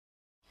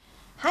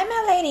Hi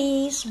my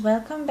ladies,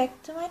 welcome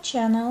back to my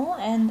channel,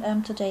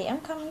 and today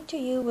I'm coming to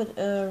you with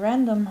a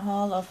random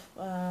haul of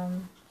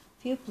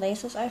few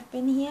places I've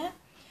been here.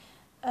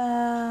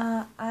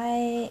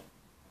 I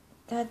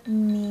got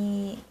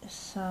me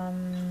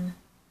some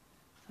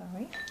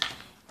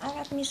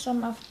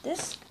of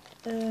this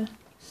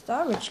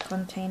storage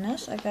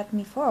containers. I got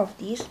me 4 of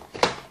these.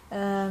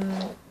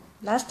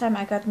 Last time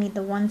I got me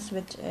the ones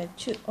with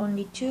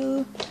only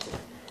two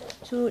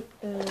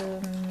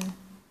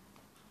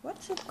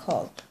what's it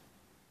called?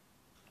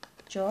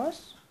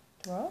 Drawers?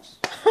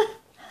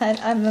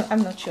 I'm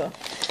not sure.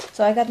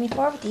 So I got me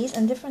 4 of these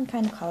in different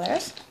kind of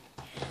colors.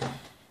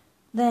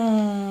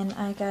 Then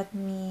I got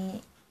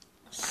me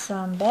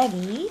some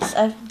baggies.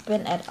 I've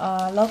been at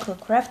our local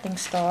crafting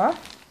store.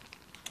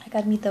 I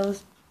got me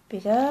those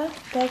bigger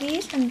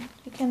baggies, and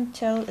you can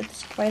tell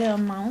it's quite an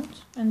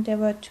amount, and they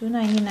were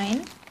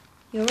 €2.99,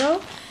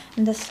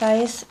 and the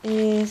size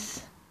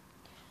is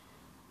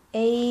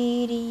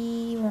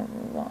 80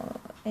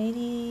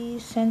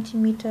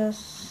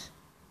 centimeters,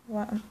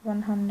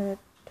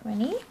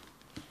 120.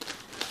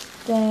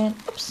 Then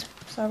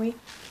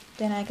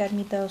then I got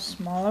me those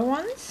smaller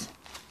ones.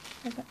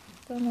 I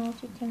don't know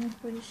if you can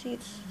really see,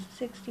 it's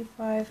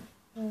 65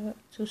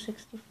 to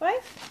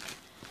 65.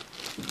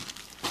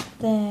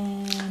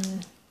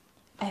 Then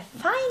I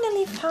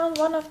finally found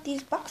one of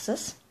these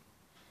boxes.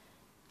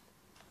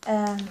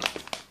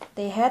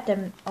 They had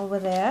them over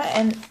there,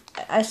 and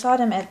I saw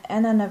them at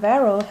Anna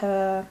Navarro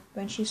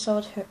when she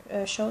showed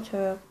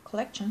her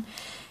collection,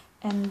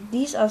 and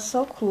these are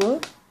so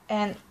cool,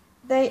 and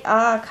they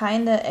are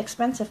kind of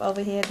expensive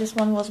over here. This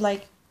one was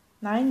like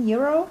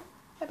 €9,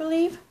 I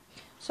believe,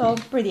 so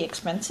pretty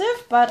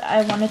expensive, but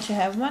I wanted to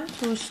have one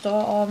to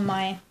store all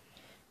my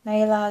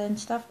nail art and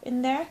stuff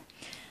in there.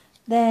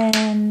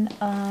 Then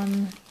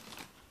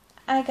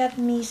I got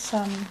me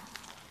some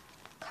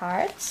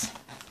cards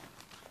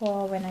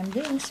for when I'm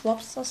doing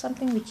swaps or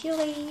something with you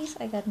ladies.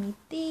 I got me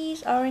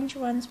these orange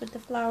ones with the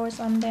flowers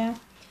on there,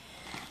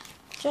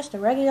 just the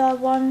regular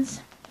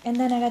ones. And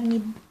then I got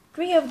me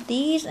 3 of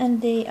these,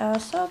 and they are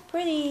so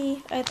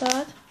pretty. I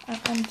thought I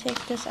can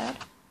take this out.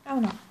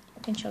 Oh no, I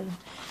can show you.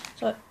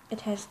 So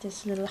it has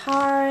this little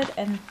heart,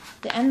 and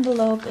the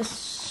envelope is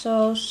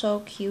so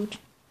cute.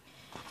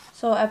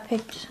 So I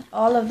picked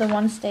all of the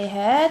ones they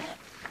had.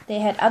 They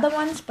had other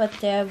ones, but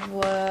there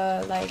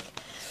were like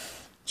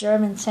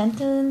German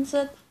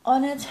sentences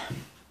on it.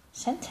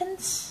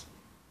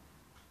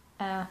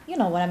 You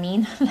know what I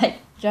mean,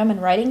 like German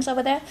writings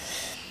over there.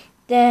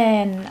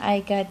 Then I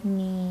got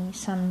me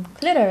some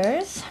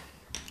glitters,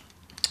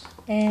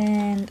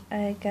 and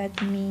I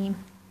got me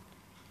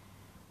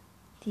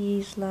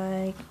these,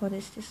 like, what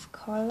is this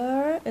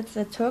color? It's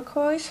a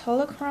turquoise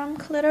hologram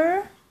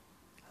glitter.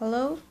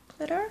 Hello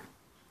glitter.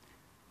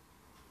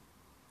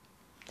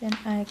 Then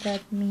I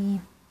got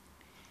me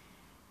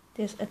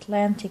this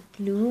Atlantic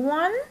blue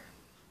one,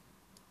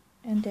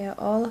 and they're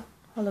all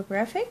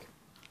holographic.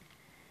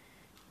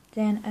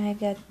 Then I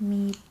got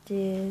me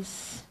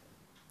this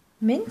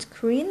mint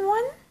green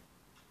one,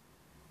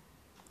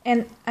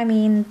 and I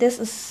mean, this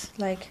is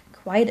like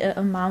quite an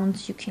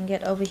amount you can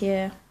get over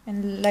here,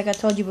 and like I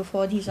told you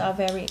before, these are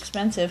very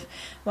expensive.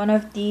 One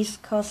of these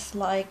costs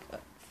like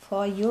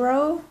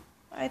 €4,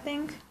 I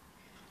think,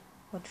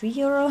 or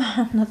 €3.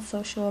 I'm not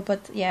so sure,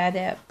 but yeah,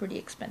 they're pretty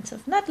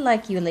expensive. Not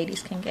like you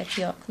ladies can get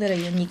your glitter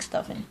unique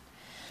stuff in,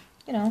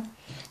 you know.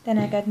 Then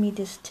I got me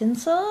this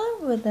tinsel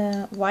with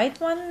a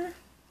white one,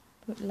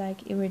 with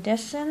like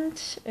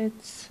iridescent.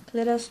 It's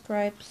glitter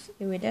stripes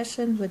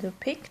iridescent with a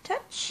pink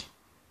touch.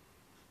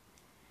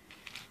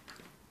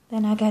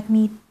 Then I got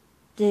me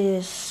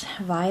this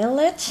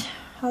violet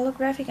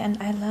holographic,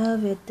 and I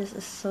love it. This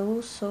is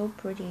so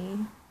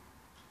pretty.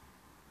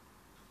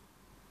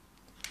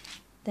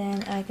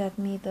 Then I got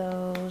me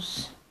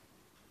those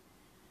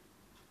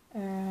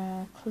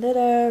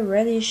glitter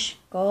reddish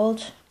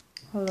gold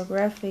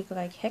holographic,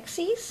 like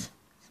hexies,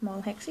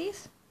 small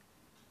hexies.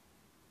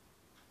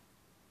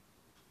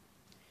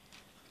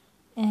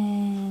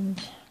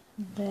 And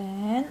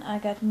then I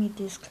got me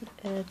these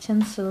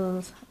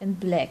tinsels in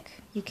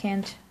black. You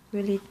can't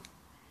really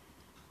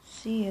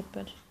see it,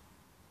 but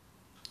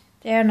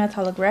they are not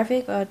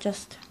holographic, or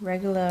just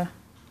regular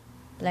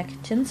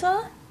black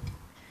tinsel.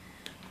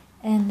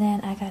 And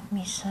then I got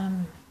me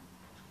some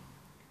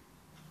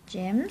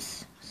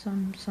gems,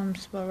 some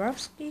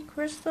Swarovski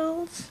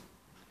crystals,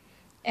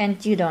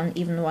 and you don't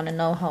even want to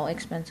know how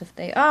expensive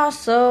they are.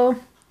 So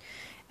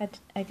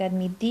I got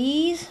me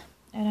these,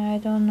 and I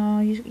don't know,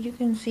 you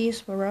can see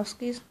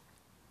Swarovskis.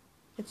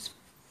 It's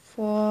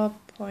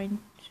 4.2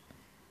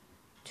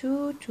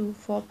 to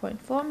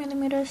 4.4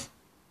 millimeters.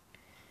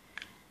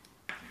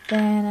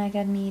 Then I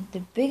got me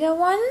the bigger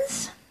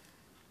ones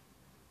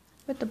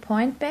with the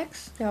point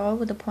backs. They're all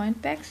with the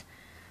point backs.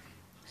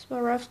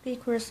 Swarovski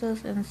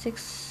crystals in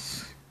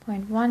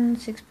 6.1,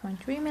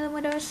 6.3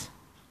 millimeters.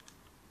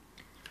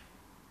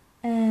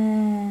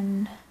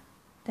 And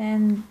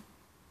then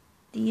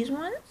these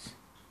ones.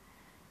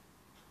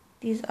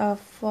 These are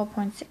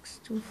 4.6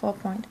 to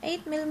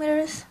 4.8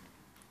 millimeters.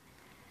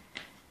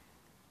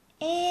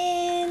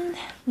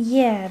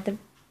 yeah,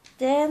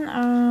 then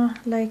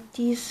like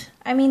these.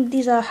 I mean,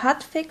 these are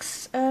hot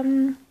fix.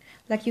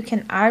 Like you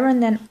can iron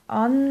them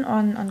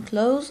on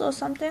clothes or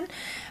something,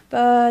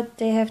 but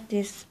they have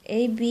this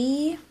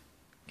AB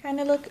kind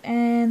of look,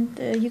 and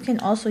you can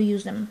also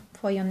use them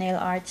for your nail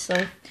art.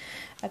 So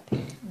I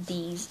picked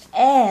these.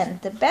 And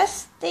the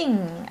best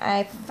thing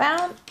I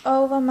found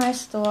over my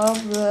store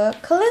were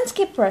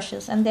Kolinsky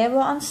brushes, and they were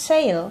on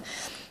sale.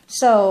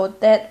 So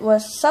that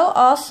was so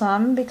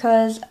awesome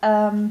because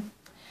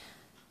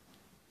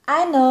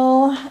I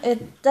know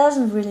it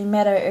doesn't really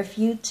matter if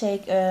you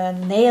take a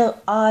nail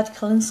art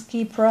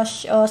Kolinsky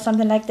brush or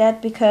something like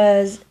that,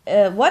 because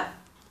what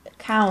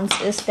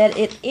counts is that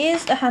it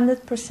is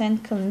 100%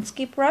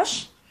 Kolinsky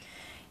brush.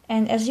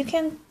 And as you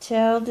can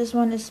tell, this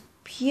one is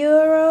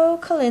Puro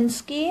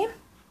Kolinsky.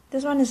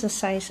 This one is a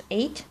size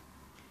 8.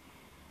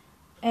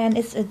 And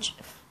it's a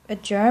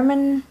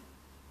German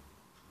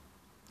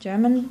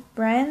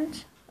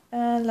brand,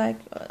 like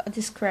all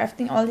this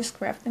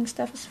crafting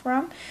stuff is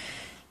from.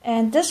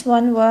 And this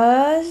one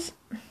was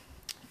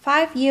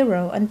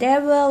 €5, and they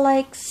were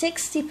like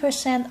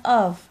 60%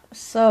 off.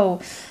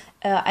 So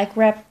I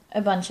grabbed a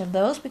bunch of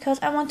those because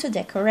I want to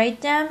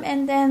decorate them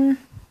and then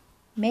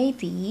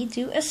maybe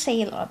do a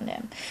sale on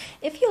them.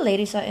 If you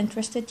ladies are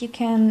interested, you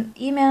can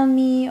email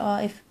me,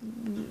 or if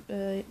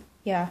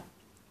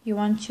you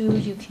want to,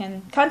 you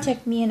can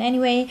contact me in any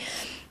way,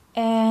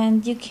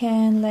 and you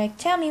can like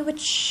tell me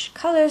which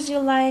colors you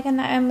like, and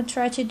I'm gonna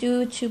try to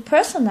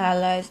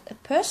personalize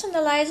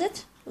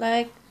it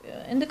like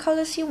in the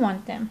colors you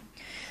want them.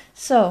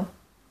 So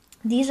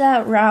these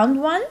are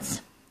round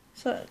ones.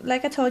 So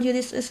like I told you,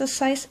 this is a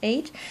size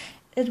 8.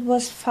 It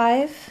was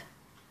 €5,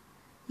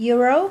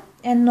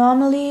 and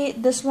normally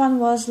this one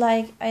was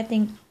like, I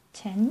think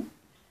 10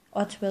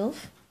 or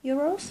 12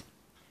 euros.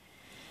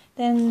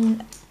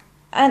 Then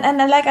and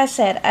like I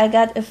said, I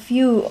got a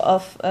few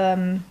of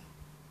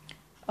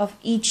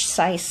each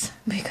size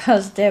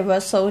because they were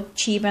so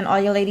cheap, and all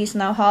you ladies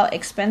know how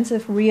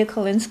expensive real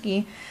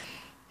Kolinsky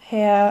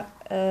hair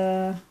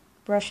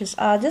brushes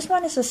are. This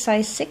one is a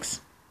size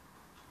 6,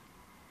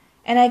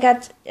 and I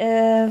got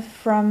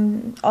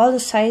from all the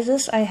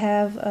sizes. I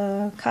have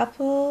a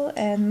couple,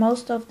 and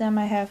most of them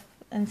I have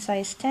in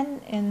size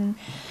 10. In,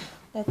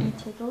 let me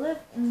take a look,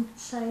 in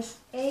size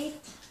 8,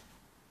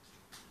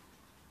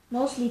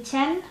 mostly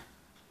 10,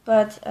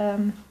 but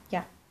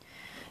yeah.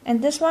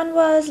 And this one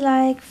was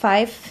like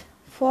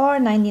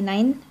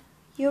 €4.99,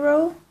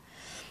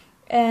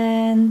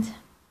 and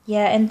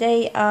yeah, and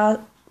they are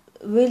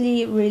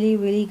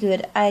really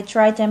good. I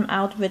tried them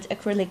out with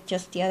acrylic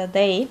just the other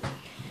day,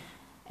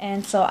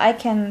 and so I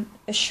can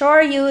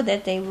assure you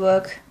that they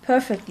work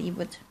perfectly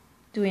with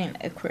doing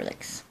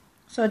acrylics.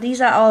 So these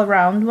are all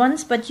round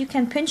ones, but you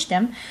can pinch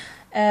them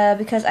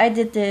because I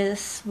did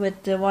this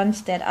with the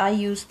ones that I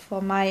used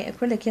for my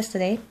acrylic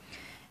yesterday.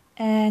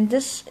 And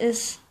this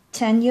is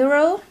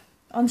 €10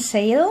 on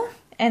sale,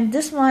 and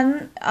this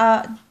one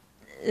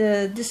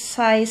this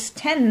size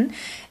 10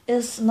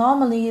 is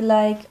normally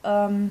like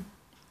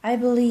I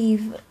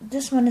believe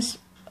this one is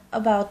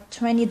about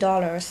 $20,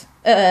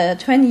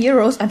 20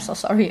 euros. I'm so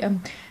sorry.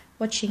 I'm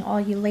watching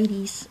all you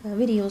ladies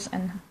videos,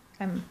 and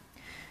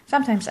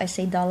sometimes I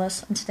say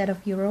dollars instead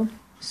of euro.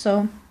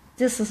 So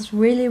this is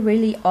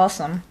really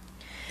awesome.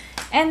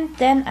 And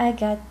then I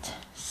got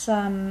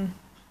some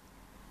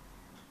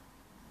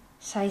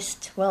size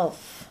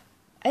 12.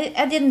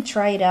 I didn't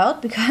try it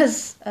out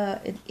because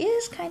it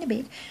is kind of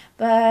big,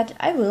 but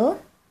I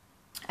will.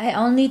 I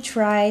only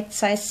tried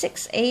size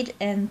 6, 8,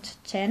 and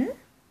 10.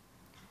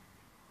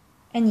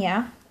 And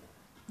yeah,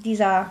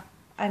 these are,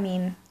 I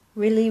mean,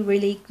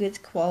 really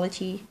good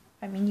quality.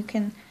 I mean, you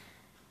can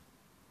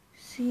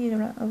see it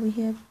over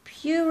here.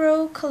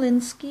 Puro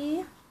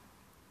Kolinsky.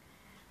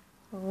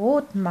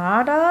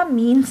 Rotmarder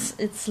means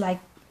it's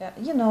like,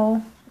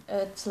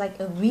 it's like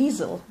a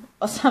weasel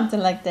or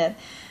something like that.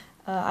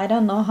 I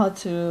don't know how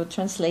to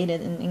translate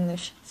it in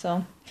English.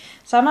 So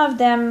some of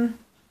them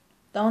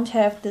don't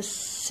have this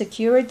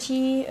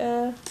security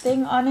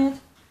thing on it.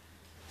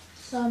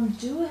 Some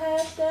do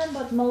have them,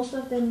 but most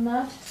of them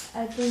not.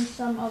 I think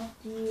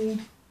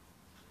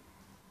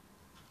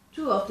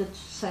two of the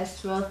size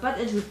 12, but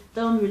it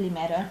don't really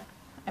matter.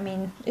 I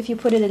mean, if you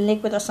put it in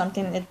liquid or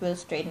something, it will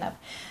straighten up.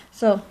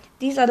 So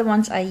these are the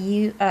ones I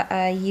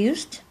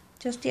used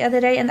just the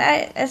other day, and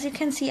as you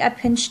can see, I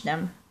pinched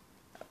them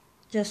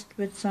just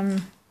with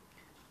some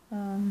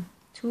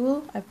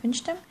tool. I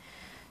pinched them.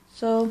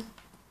 So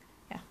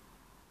yeah,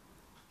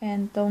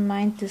 and don't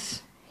mind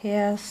this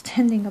hair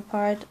standing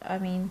apart. I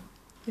mean,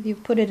 if you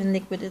put it in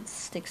liquid, it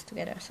sticks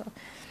together. So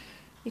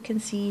you can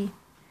see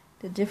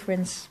the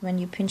difference when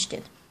you pinched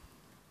it.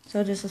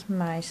 So this is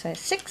my size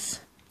 6.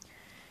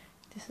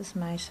 This is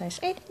my size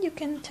 8. You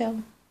can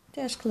tell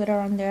there's glitter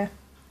on there.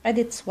 I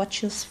did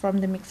swatches from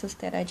the mixes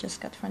that I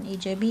just got from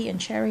EJB and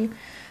Cherry.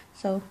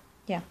 So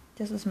yeah,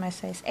 this is my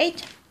size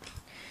 8.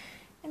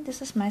 And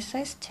this is my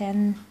size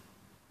 10.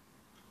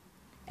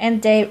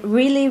 And they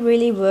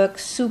really work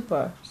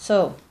super.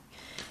 So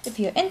if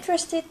you're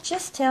interested,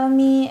 just tell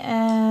me.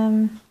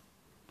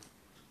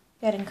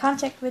 get in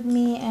contact with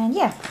me. And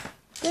yeah,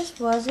 this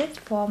was it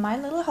for my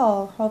little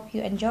haul. Hope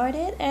you enjoyed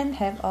it and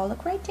have all a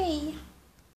great day.